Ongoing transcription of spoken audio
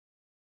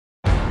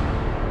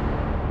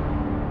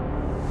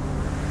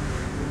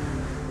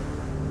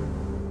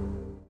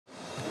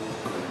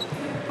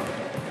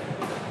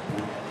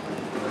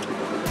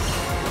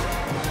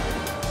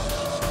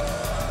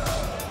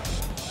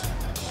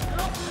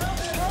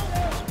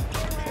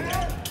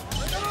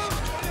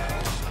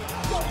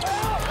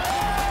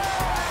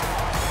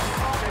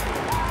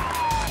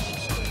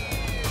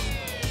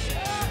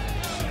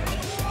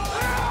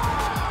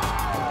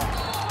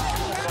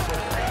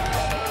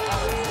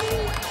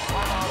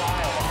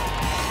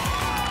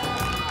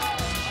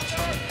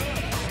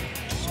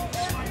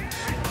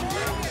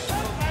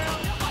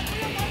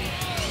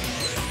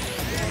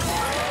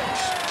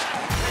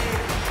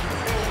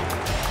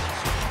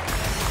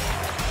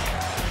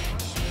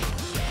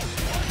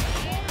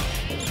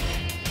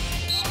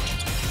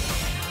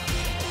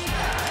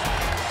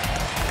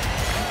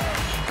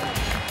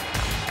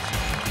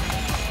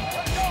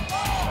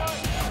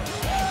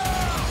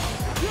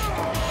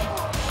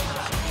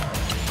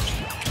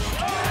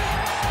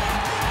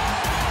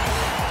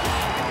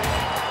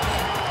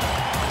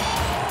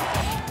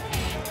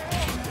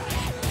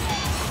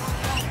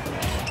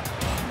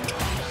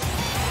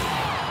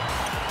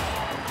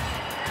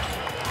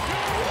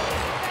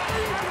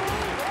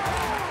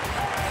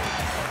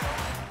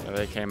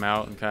they came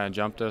out and kind of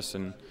jumped us,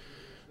 and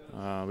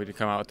we did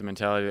come out with the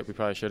mentality that we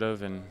probably should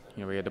have, and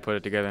we had to put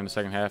it together in the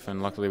second half,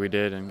 and luckily we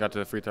did, and got to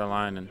the free throw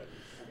line, and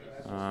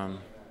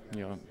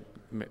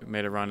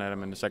made a run at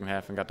them in the second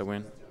half and got the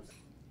win.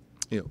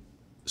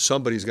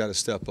 Somebody's got to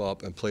step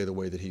up and play the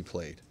way that he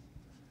played.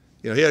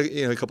 He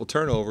had a couple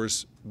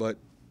turnovers, but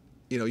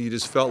you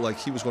just felt like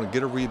he was going to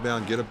get a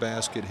rebound, get a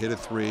basket, hit a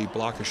three,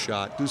 block a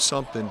shot, do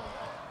something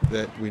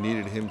that we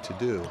needed him to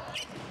do.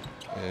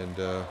 And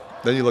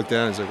then you look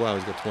down and it's like, wow,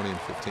 he's got 20 and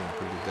 15,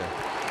 pretty good day.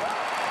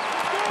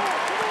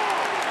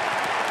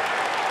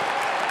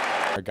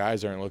 Our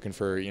guys aren't looking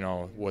for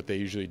what they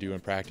usually do in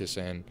practice,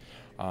 and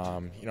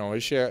we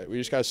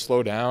just got to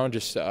slow down,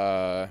 just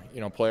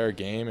play our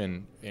game,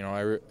 and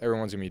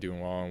everyone's gonna be doing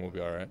well, and we'll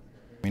be all right.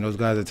 Those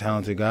guys are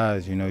talented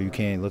guys. You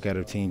can't look at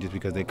a team just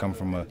because they come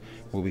from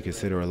what we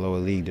consider a lower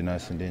league than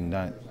us, and then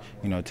not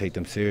take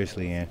them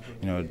seriously. And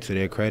to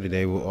their credit,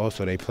 they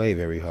play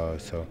very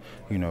hard. So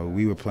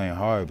we were playing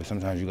hard, but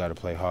sometimes you got to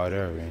play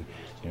harder. And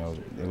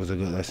it was a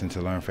good lesson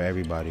to learn for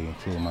everybody,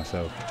 including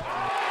myself.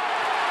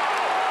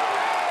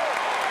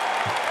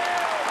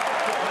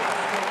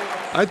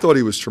 I thought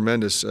he was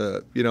tremendous.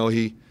 He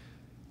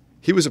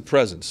was a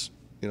presence.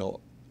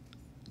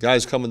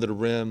 Guys coming to the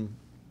rim,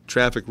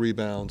 traffic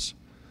rebounds.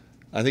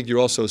 I think you're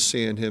also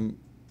seeing him,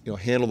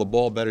 handle the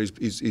ball better.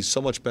 He's so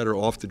much better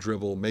off the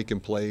dribble, making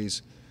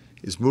plays.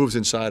 His moves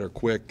inside are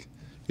quick.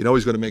 He's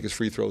going to make his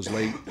free throws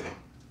late.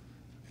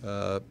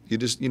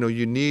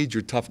 You need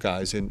your tough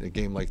guys in a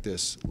game like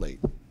this late,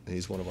 and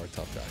he's one of our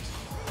tough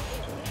guys.